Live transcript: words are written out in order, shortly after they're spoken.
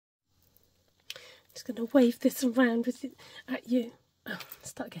Just going to wave this around with it at you. Oh,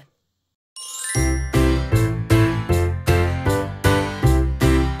 start again.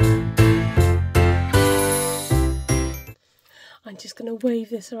 I'm just going to wave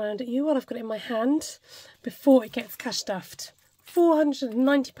this around at you while I've got it in my hand before it gets cash stuffed.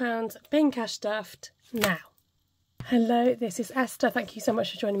 £490 being cash stuffed now. Hello, this is Esther. Thank you so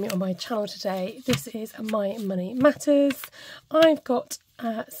much for joining me on my channel today. This is My Money Matters. I've got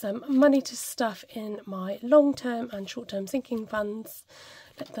some money to stuff in my long-term and short-term sinking funds.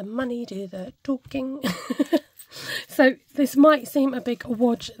 Let the money do the talking. So this might seem a big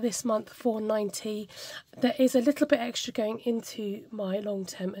wodge this month, $490. There is a little bit extra going into my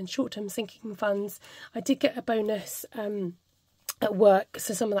long-term and short-term sinking funds. I did get a bonus at work,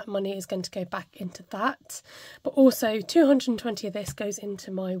 so some of that money is going to go back into that. But also 220 of this goes into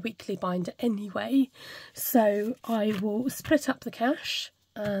my weekly binder anyway. So I will split up the cash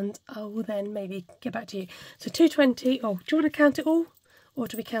and I will then maybe get back to you. So 220, oh, do you want to count it all? Or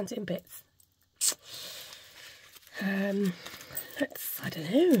do we count it in bits? I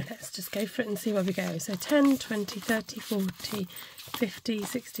don't know, let's just go for it and see where we go. So 10, 20, 30, 40, 50,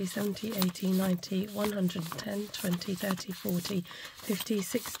 60, 70, 80, 90, 110, 20, 30, 40, 50,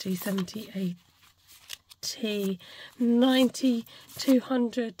 60, 70, 80, 90,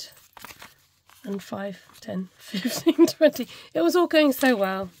 200, and 5, 10, 15, 20. It was all going so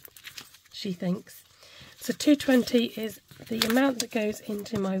well, she thinks. So 220 is the amount that goes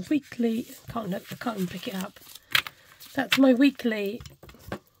into my weekly, I can't even pick it up. That's my weekly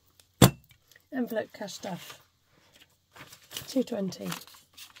envelope cash stuff. 220.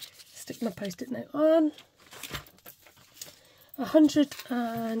 Stick my post-it note on.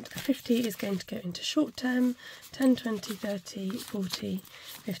 150 is going to go into short term. 10, 20, 30, 40,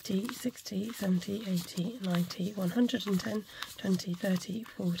 50, 60, 70, 80, 90, 110, 20, 30,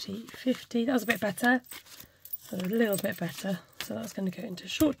 40, 50. That was a bit better. A little bit better. So that's going to go into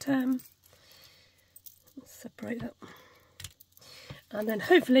short term. Let's separate that. And then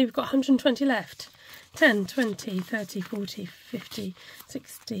hopefully we've got 120 left. 10, 20, 30, 40, 50,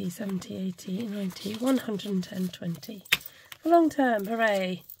 60, 70, 80, 90, 110, 20. For long term,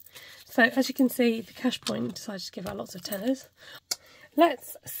 hooray! So as you can see, the cash point decided to give out lots of tenors.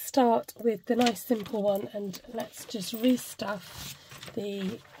 Let's start with the nice simple one and let's just restuff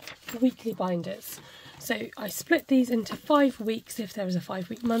the weekly binders. So I split these into 5 weeks if there is a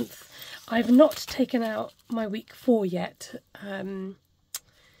 5-week month. I've not taken out my week 4 yet.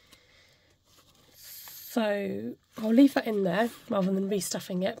 So I'll leave that in there rather than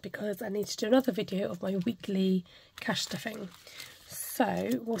restuffing it because I need to do another video of my weekly cash stuffing.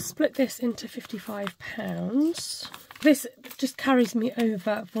 So we'll split this into £55. This just carries me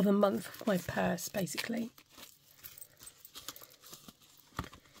over for the month of my purse basically.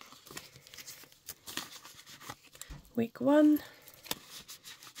 Week 1,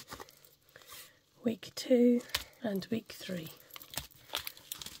 week 2 and week 3.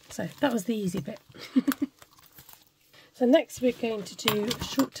 So that was the easy bit. So next we're going to do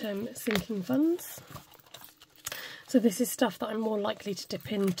short-term sinking funds. So this is stuff that I'm more likely to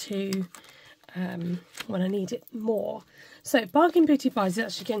dip into when I need it more. So Bargain Beauty Buys is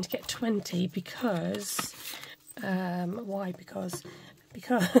actually going to get 20 because, why? Because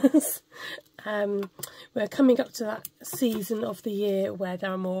we're coming up to that season of the year where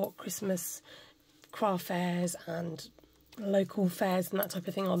there are more Christmas craft fairs and local fairs and that type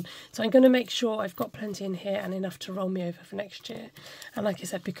of thing on. So I'm going to make sure I've got plenty in here and enough to roll me over for next year. And like I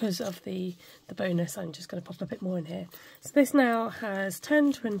said, because of the bonus, I'm just going to pop a bit more in here. So this now has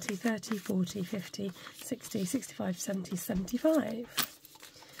 10, 20, 30, 40, 50, 60, 65, 70, 75.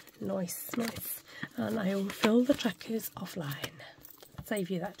 Nice, nice. And I will fill the trackers offline. Save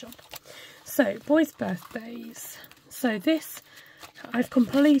you that job. So boys' birthdays. So this, I've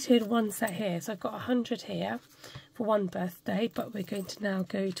completed one set here. So I've got 100 here for one birthday, but we're going to now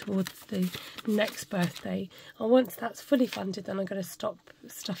go towards the next birthday. And once that's fully funded, then I'm going to stop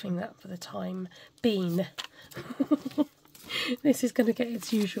stuffing that for the time being. This is going to get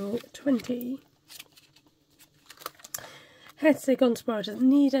its usual 20. Hair today, gone tomorrow doesn't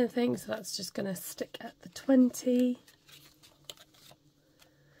need anything, so that's just going to stick at the 20.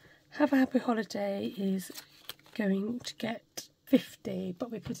 Have a Happy Holiday is going to get 50,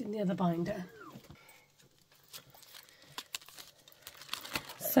 but we put it in the other binder.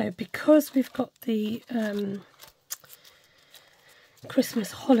 So because we've got the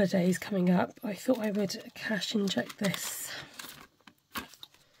Christmas holidays coming up, I thought I would cash inject this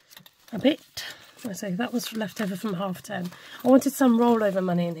a bit. So that was left over from half term. I wanted some rollover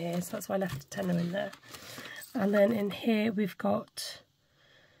money in here, so that's why I left a tenner in there. And then in here we've got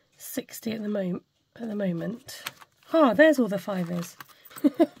 60 at the moment. at the moment. Ah, there's all the fivers.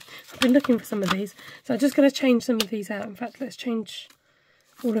 I've been looking for some of these, so I'm just going to change some of these out. In fact, let's change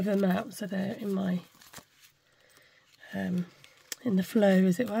all of them out so they're in my in the flow,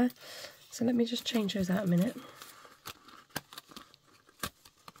 as it were. So let me just change those out a minute.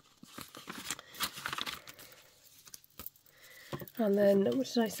 And then, what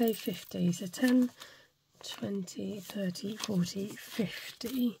did I say, 50? So 10, 20, 30, 40,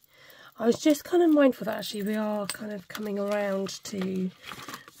 50. I was just kind of mindful that actually we are kind of coming around to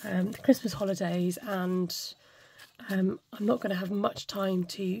the Christmas holidays, and I'm not going to have much time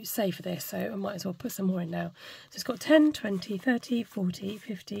to save for this, so I might as well put some more in now. So it's got 10, 20, 30, 40,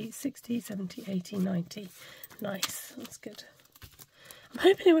 50, 60, 70, 80, 90. Nice, that's good. I'm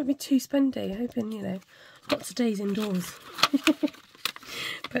hoping it won't be too spendy. I'm hoping, you know, lots of days indoors.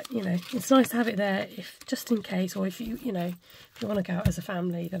 But, you know, it's nice to have it there, if just in case, or if you know, if you want to go out as a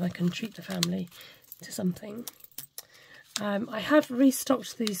family, then I can treat the family to something. I have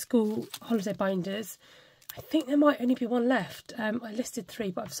restocked the school holiday binders. I think there might only be one left. I listed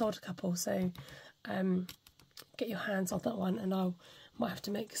 3, but I've sold a couple, so get your hands on that one, and I might have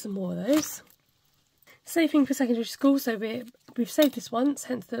to make some more of those. Saving for secondary school, so we've saved this once,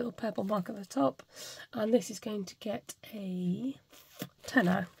 hence the little purple mark at the top, and this is going to get a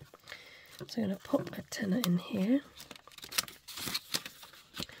tenner. So I'm going to pop a tenner in here.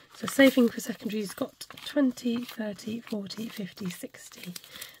 So saving for secondary's got 20, 30, 40, 50, 60.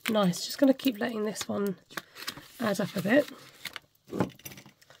 Nice, just going to keep letting this one add up a bit.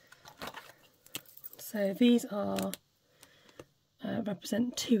 So these are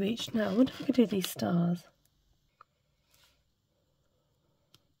represent 2 each. Now I wonder if I could do these stars.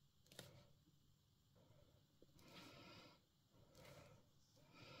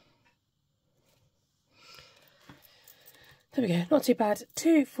 There we go, not too bad.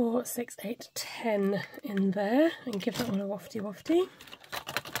 2, 4, 6, 8, 10 in there, and give that one a wafty wafty.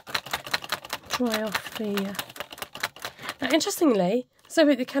 Dry off the... Now, interestingly,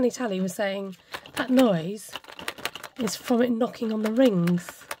 Zoe the Canny Tally was saying that noise is from it knocking on the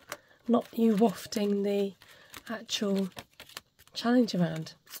rings, not you wafting the actual challenge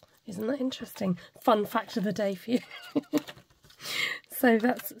around. Isn't that interesting? Fun fact of the day for you. So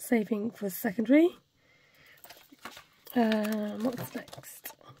that's saving for secondary. What's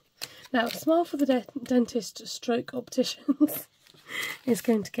next? Now, Smile for the Dentist Stroke Opticians is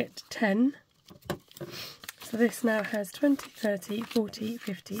going to get 10. So this now has 20, 30, 40,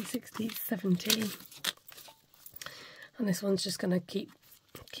 50, 60, 70. And this one's just going to keep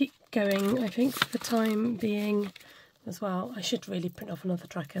going, I think, for the time being as well. I should really print off another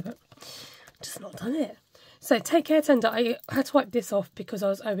tracker, but I've just not done it. So Take Care Tender, I had to wipe this off because I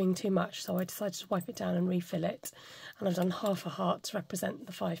was owing too much, so I decided to wipe it down and refill it. And I've done half a heart to represent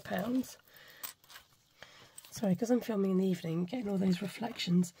the £5. Sorry, because I'm filming in the evening, getting all those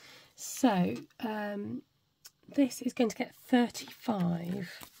reflections. So this is going to get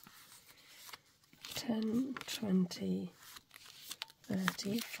 35. 10, 20,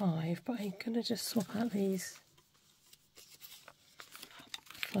 35. But I'm going to just swap out these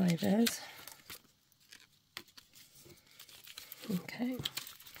fivers. Okay,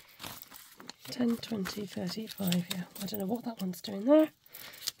 10, 20, 35, yeah, I don't know what that one's doing there.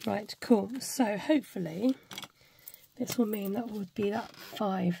 Right, cool, so hopefully this will mean that would be that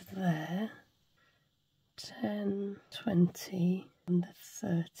 5 there, 10, 20 and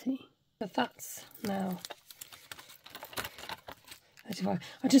 30. But that's now 35.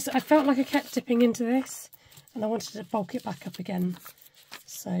 I felt like I kept dipping into this and I wanted to bulk it back up again.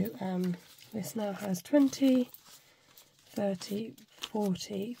 So this now has 20, 30,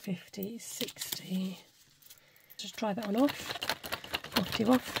 40, 50, 60. Just dry that one off. Wafty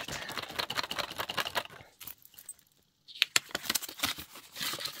waft.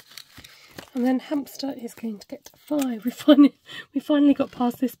 And then Hamster is going to get 5. We finally got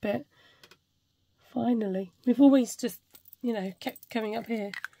past this bit. Finally. We've always just, you know, kept coming up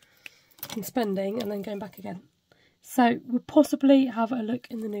here and spending and then going back again. So we'll possibly have a look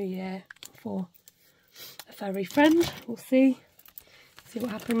in the new year for a furry friend. We'll see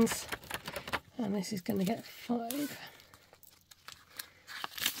what happens. And this is going to get 5.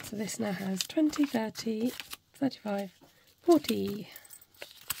 So this now has 20, 30, 35, 40.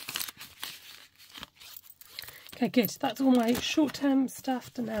 Okay, good. That's all my short-term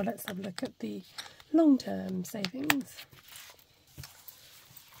stuff. And now let's have a look at the long-term savings.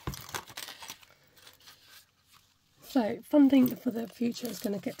 So funding for the future is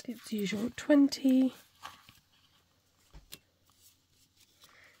going to get its usual 20.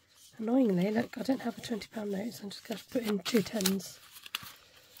 Annoyingly, look, I don't have a £20 note, so I'm just going to put in 2 10s.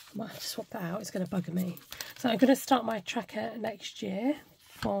 I might have to swap that out, it's going to bugger me. So I'm going to start my tracker next year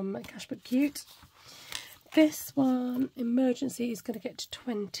from Cashbook Cute. This one, emergency, is going to get to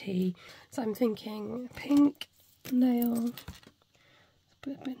 20. So I'm thinking pink nail,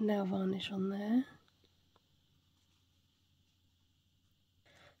 put a bit of nail varnish on there.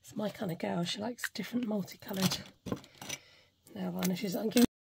 It's my kind of girl, she likes different multicoloured nail varnishes.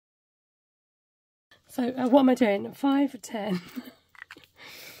 So what am I doing? 5, 10,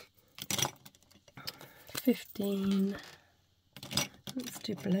 15, let's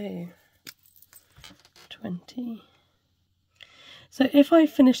do blue, 20. So if I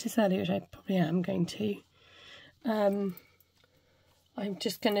finish this early, which I probably am going to, I'm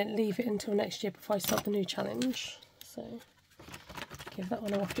just going to leave it until next year before I start the new challenge. So give that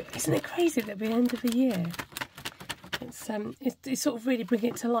one off. Isn't it crazy that at the end of the year, it's sort of really bringing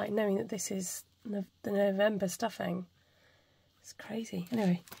it to light, knowing that this is the November stuffing. It's crazy.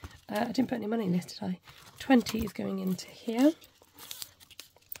 Anyway, I didn't put any money in this, did I? 20 is going into here.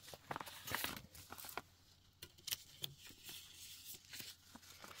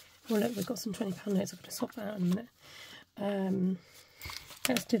 Oh look, we've got some £20 notes. I'm going to swap that out in a minute.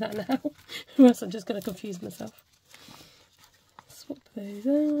 Let's do that now, or else I'm just going to confuse myself. Swap those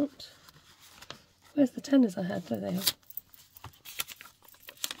out. Where's the tenders I had? There they are.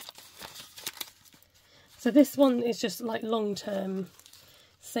 So this one is just like long-term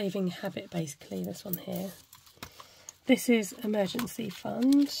saving habit, basically, this one here. This is emergency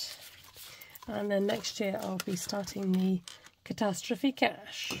fund. And then next year I'll be starting the catastrophe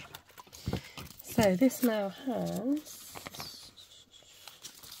cash. So this now has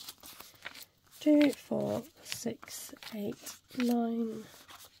 2, 4, 6, 8, 9,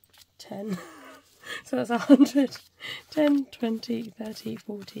 10. So that's 100, 10, 20, 30,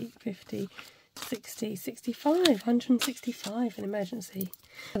 40, 50, 60, 65, 165 in emergency.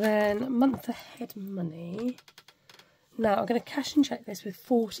 And then month ahead money. Now I'm going to cash and check this with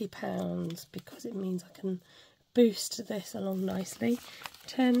 £40 because it means I can boost this along nicely.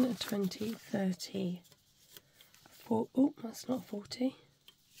 10, 20, 30, 4, oh, that's not 40.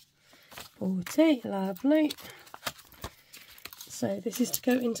 40, lovely. So this is to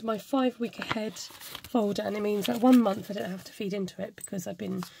go into my 5 week ahead folder, and it means that 1 month I don't have to feed into it because I've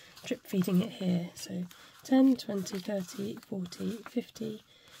been drip feeding it here. So 10, 20, 30, 40, 50,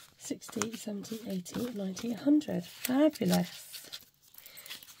 60, 70, 80, 90, 100. Fabulous.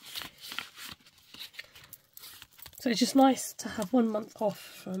 So it's just nice to have 1 month off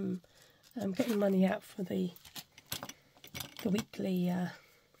from getting money out for the weekly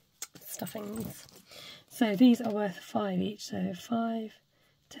stuffings. So these are worth 5 each, so 5,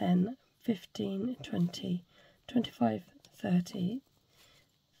 10, 15, 20, 25, 30,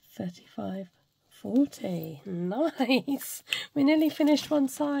 35, 40. Nice! We nearly finished one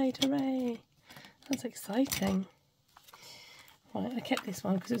side, hooray! That's exciting. Right, I kept this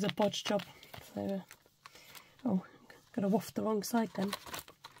one because it was a bodge job. So, oh, got to waft the wrong side then.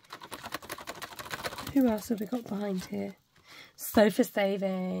 Who else have we got behind here? Sofa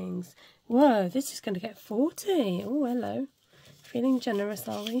savings. Whoa, this is going to get 40. Oh, hello. Feeling generous,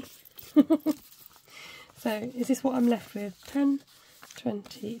 are we? So, is this what I'm left with? 10,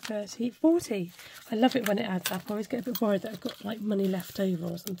 20, 30, 40. I love it when it adds up. I always get a bit worried that I've got like money left over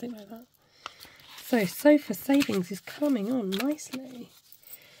or something like that. So, sofa savings is coming on nicely.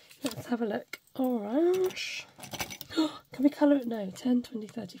 Let's have a look. Orange. Can we colour it? No. 10, 20,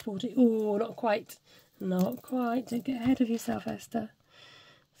 30, 40. Oh, not quite. Not quite. Don't get ahead of yourself, Esther.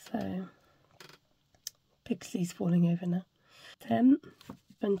 So, Pixie's falling over now. 10,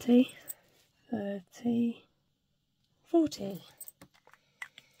 20, 30, 40.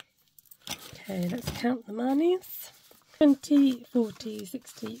 Okay, let's count the monies. 20, 40,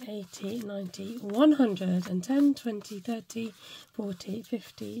 60, 80, 90, 100, and 10, 20, 30, 40,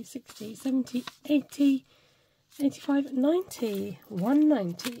 50, 60, 70, 80, 85, 90,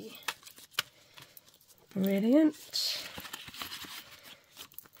 190. Brilliant.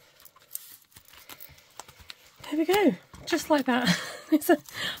 There we go, just like that.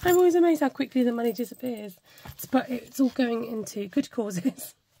 I'm always amazed how quickly the money disappears, but it's all going into good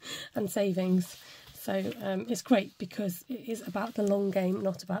causes and savings. So it's great because it is about the long game,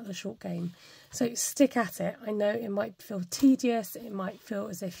 not about the short game. So stick at it. I know it might feel tedious, it might feel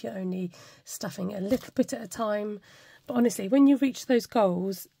as if you're only stuffing a little bit at a time, but honestly, when you reach those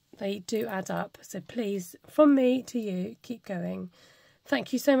goals, they do add up. So please, from me to you, keep going.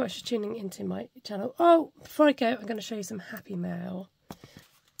 Thank you so much for tuning into my channel. Oh, before I go, I'm going to show you some happy mail.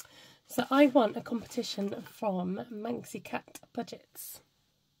 So I won a competition from MANXYCATBUDGETS.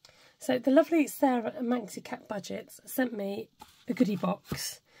 So the lovely Sarah at MANXYCATBUDGETS sent me a goodie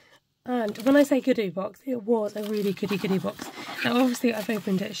box And when I say goodie box, it was a really goodie box. Now obviously I've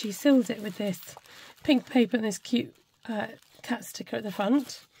opened it. She seals it with this pink paper and this cute cat sticker at the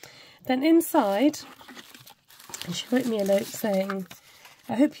front. Then inside, and she wrote me a note saying,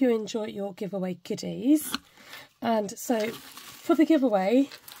 I hope you enjoy your giveaway goodies. And so for the giveaway,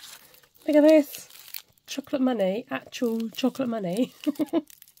 look at this, chocolate money, actual chocolate money.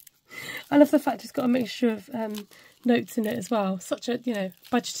 I love the fact it's got a mixture of notes in it as well. Such a, you know,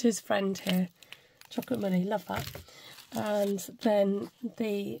 budgeter's friend here. Chocolate money, love that. And then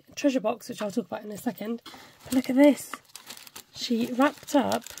the treasure box, which I'll talk about in a second. But look at this. She wrapped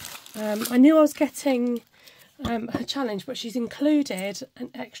up, I knew I was getting her challenge, but she's included an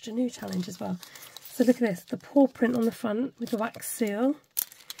extra new challenge as well. So look at this, the paw print on the front with the wax seal.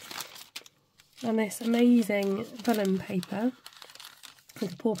 And this amazing vellum paper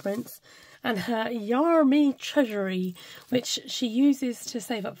with the paw prints, and her Yarmy treasury, which she uses to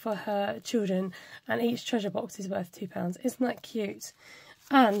save up for her children, and each treasure box is worth £2. Isn't that cute?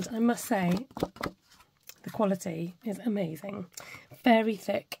 And I must say, the quality is amazing. Very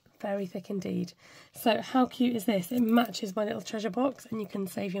thick indeed. So how cute is this? It matches my little treasure box, and you can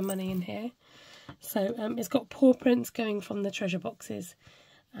save your money in here. So it's got paw prints going from the treasure boxes,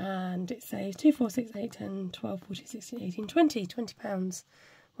 and it saves 2, 4, 6, 8, 10, 12, 14, 16, 18, 20, £20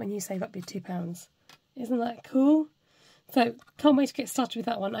 when you save up your £2. Isn't that cool? So can't wait to get started with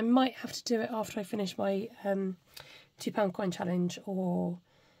that one. I might have to do it after I finish my £2 coin challenge, or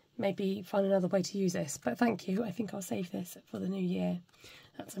maybe find another way to use this. But thank you. I think I'll save this for the new year.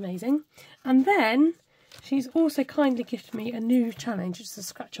 That's amazing. And then she's also kindly gifted me a new challenge. It's a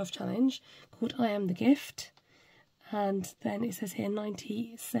scratch off challenge called I Am the Gift. And then it says here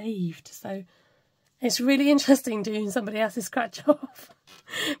 90 saved. So it's really interesting doing somebody else's scratch off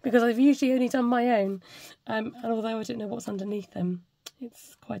because I've usually only done my own. And although I don't know what's underneath them,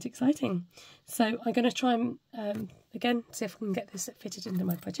 it's quite exciting. So I'm going to try and, again, see if I can get this fitted into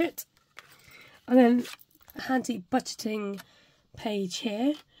my budget. And then a handy budgeting page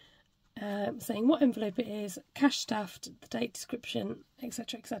here saying what envelope it is, cash stuffed, the date, description,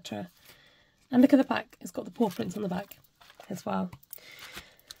 etc, etc. And look at the back, it's got the paw prints on the back as well.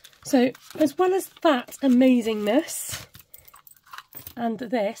 So as well as that amazingness and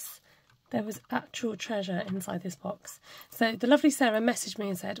this, there was actual treasure inside this box. So the lovely Sarah messaged me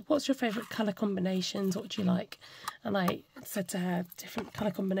and said, what's your favourite colour combinations? What do you like? And I said to her different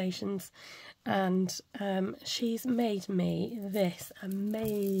colour combinations. And she's made me this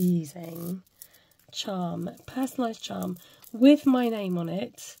amazing charm, personalised charm with my name on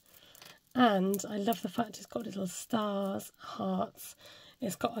it. And I love the fact it's got little stars, hearts.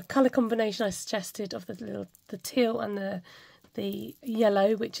 It's got a colour combination I suggested of the teal and the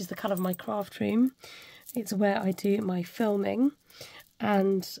yellow, which is the colour of my craft room. It's where I do my filming,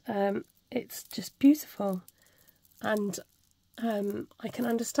 and it's just beautiful. And I can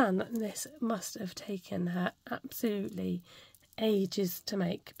understand that this must have taken her absolutely ages to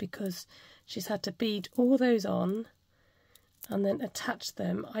make, because she's had to bead all those on and then attach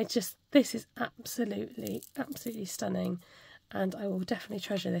them. This is absolutely stunning, and I will definitely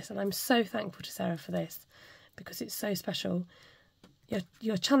treasure this, and I'm so thankful to Sarah for this because it's so special.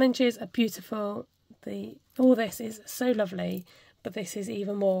 Your challenges are beautiful, all this is so lovely, but this is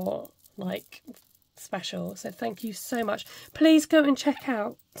even more like special, so thank you so much. Please go and check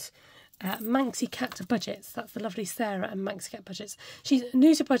out MANXYCATBUDGETS. That's the lovely Sarah and MANXYCATBUDGETS. She's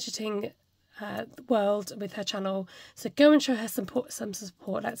new to budgeting world with her channel, so go and show her some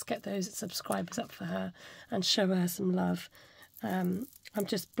support. Let's get those subscribers up for her and show her some love. I'm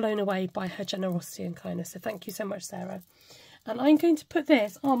just blown away by her generosity and kindness, so thank you so much, Sarah. And I'm going to put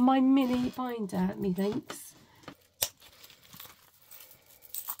this on my mini binder, methinks.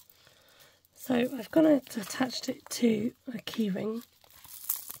 So I've gone to attach it to a keyring,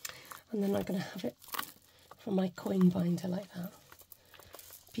 and then I'm going to have it from my coin binder like that.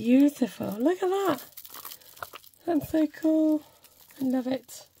 Beautiful, look at that. That's so cool. I love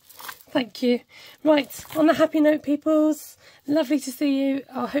it. Thank you. Right, on a happy note, peoples, lovely to see you.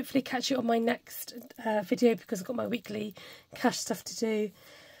 I'll hopefully catch you on my next video, because I've got my weekly cash stuff to do.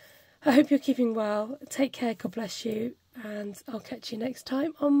 I hope you're keeping well. Take care, God bless you, and I'll catch you next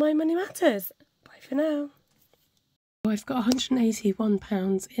time on My Money Matters. Bye for now. I've got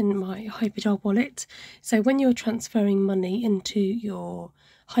 £181 in my Hyperjar wallet, so when you're transferring money into your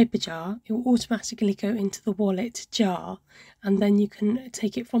Hyperjar, it will automatically go into the wallet jar, and then you can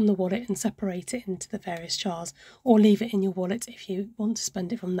take it from the wallet and separate it into the various jars, or leave it in your wallet if you want to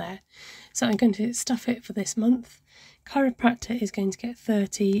spend it from there. So I'm going to stuff it for this month. Chiropractor is going to get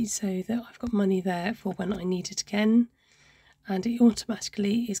 30, so that I've got money there for when I need it again. and it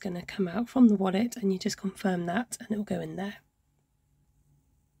automatically is going to come out from the wallet, and you just confirm that and it will go in there.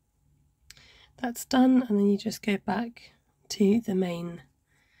 That's done, and then you just go back to the main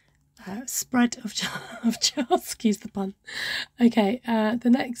spread of jars, excuse the pun. Okay, the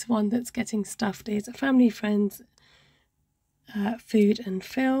next one that's getting stuffed is family, friends, food and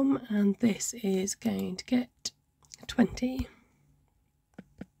film, and this is going to get 20.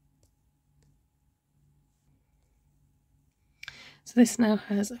 So this now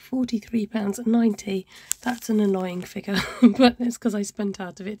has £43.90. That's an annoying figure, but it's because I spent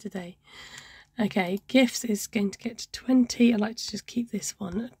out of it today. Okay, gifts is going to get 20. I like to just keep this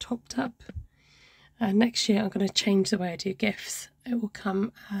one topped up. Next year I'm going to change the way I do gifts. It will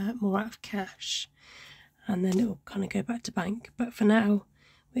come more out of cash, and then it will kind of go back to bank. But for now,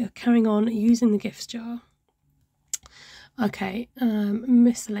 we are carrying on using the gifts jar. Okay,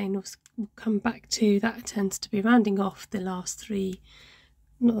 miscellaneous, we'll come back to that. Tends to be rounding off the last three,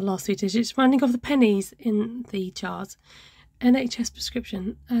 not the last 3 digits, rounding off the pennies in the jars. NHS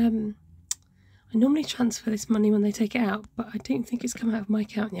prescription. I normally transfer this money when they take it out, but I don't think it's come out of my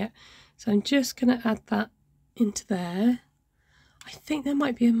account yet. So I'm just going to add that into there. I think there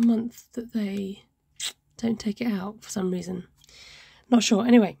might be a month that they don't take it out for some reason. Not sure.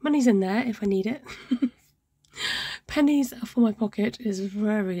 Anyway, money's in there if I need it. Pennies for my pocket is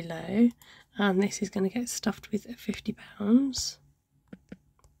very low, and this is going to get stuffed with £50.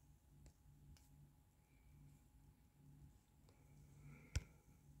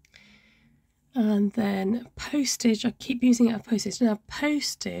 And then postage, I keep using it as postage. Now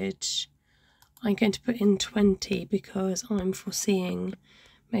postage, I'm going to put in 20 because I'm foreseeing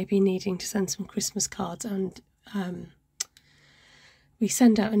maybe needing to send some Christmas cards, and we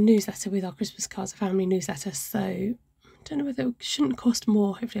send out a newsletter with our Christmas cards, a family newsletter, so I don't know whether it shouldn't cost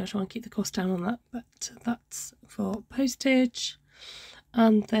more. Hopefully I'll try and keep the cost down on that, but that's for postage.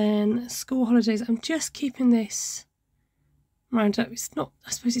 And then school holidays, I'm just keeping this round up. It's not,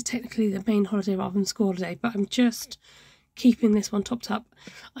 I suppose it's technically the main holiday rather than school holiday, but I'm just keeping this one topped up.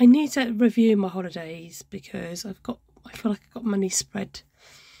 I need to review my holidays because I feel like I've got money spread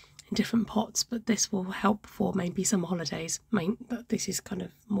in different pots, but this will help for maybe summer holidays. But this is kind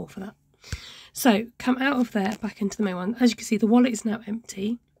of more for that. So come out of there, back into the main one. As you can see, the wallet is now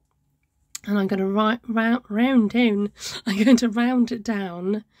empty, and I'm going to round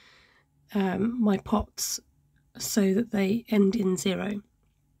down my pots so that they end in 0.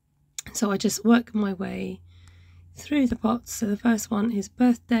 So I just work my way through the pots. So the first one is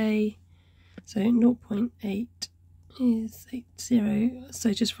birthday, so 0.8 is 80,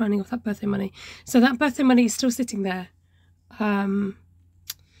 so just rounding off that birthday money. So that birthday money is still sitting there.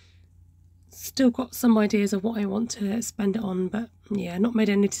 Still got some ideas of what I want to spend it on, but yeah, not made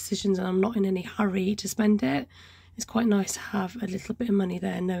any decisions, and I'm not in any hurry to spend it. It's quite nice to have a little bit of money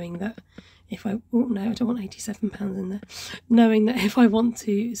there, knowing that if I, oh no, I don't want £87 in there, knowing that if I want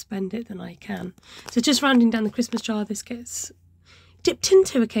to spend it, then I can. So just rounding down the Christmas jar, this gets dipped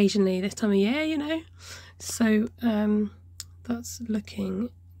into occasionally this time of year, you know. So that's looking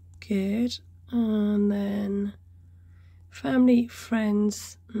good. And then family,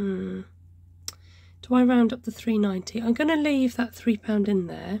 friends, do I round up the £3.90? I'm going to leave that £3 in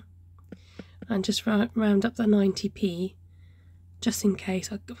there and just round up the 90p just in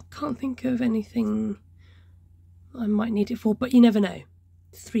case. I can't think of anything I might need it for, but you never know.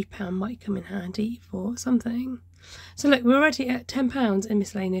 £3 might come in handy for something. So look, we're already at £10 in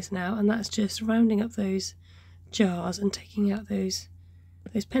miscellaneous now, and that's just rounding up those jars and taking out those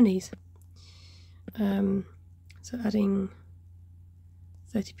pennies. So adding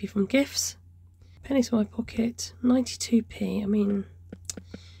 30p from gifts. Pennies for my pocket, 92p. I mean,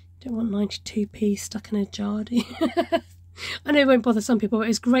 don't want 92p stuck in a jar, do you? I know it won't bother some people, but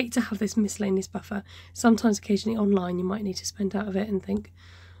it's great to have this miscellaneous buffer. Sometimes, occasionally online, you might need to spend out of it and think,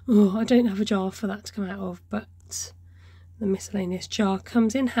 oh, I don't have a jar for that to come out of, but the miscellaneous jar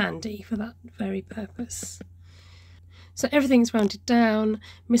comes in handy for that very purpose. So everything's rounded down.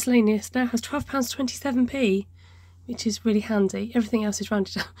 Miscellaneous now has £12.27p, which is really handy. Everything else is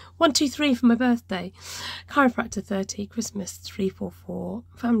rounded down. 1, 2, 3 for my birthday. Chiropractor 30, Christmas 344,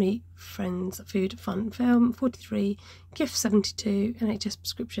 family, friends, food, fun, film 43, gift 72, NHS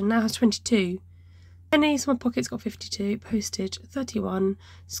prescription now has 22. Pennies, my pocket's got 52, postage 31,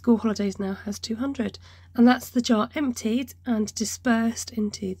 school holidays now has 200. And that's the jar emptied and dispersed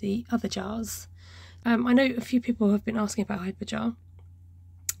into the other jars. I know a few people have been asking about Hyperjar.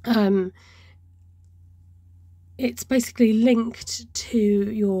 It's basically linked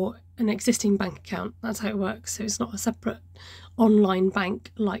to an existing bank account. That's how it works. So it's not a separate online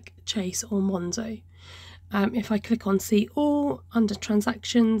bank like Chase or Monzo. If I click on see all under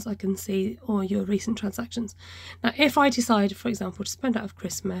transactions, I can see all your recent transactions. Now if I decide, for example, to spend out of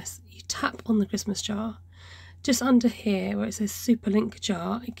Christmas, you tap on the Christmas jar. Just under here where it says super link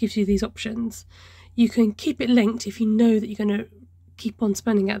jar, it gives you these options. You can keep it linked if you know that you're going to keep on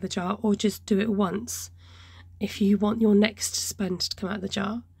spending out of the jar, or just do it once if you want your next spend to come out of the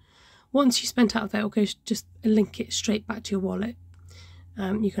jar. Once you spent out of there, it'll go just link it straight back to your wallet.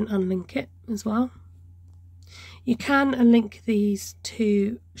 You can unlink it as well. You can link these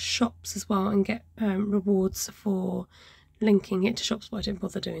to shops as well and get rewards for linking it to shops, but I don't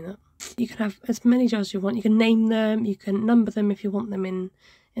bother doing that. You can have as many jars as you want. You can name them, you can number them if you want them in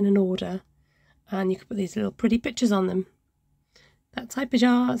an order, and you can put these little pretty pictures on them. That's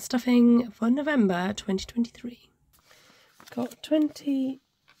Hyperjar stuffing for November 2023. Got 20,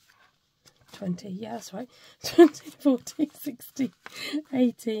 yeah, that's right. 20, 40, 60,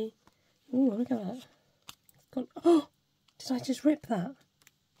 80. Ooh, look at that. Gone. Oh, did I just rip that?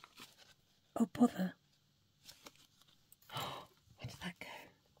 Oh, bother. Oh, where did that go?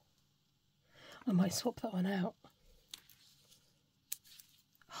 I might swap that one out.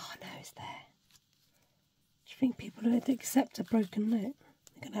 Oh, no, it's there. Do you think people would accept a broken note?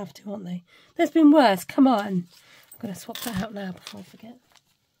 They're going to have to, aren't they? There's been worse, come on. I'm going to swap that out now before I forget.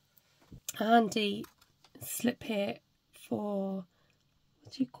 Handy slip here for,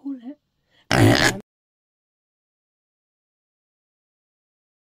 what do you call it?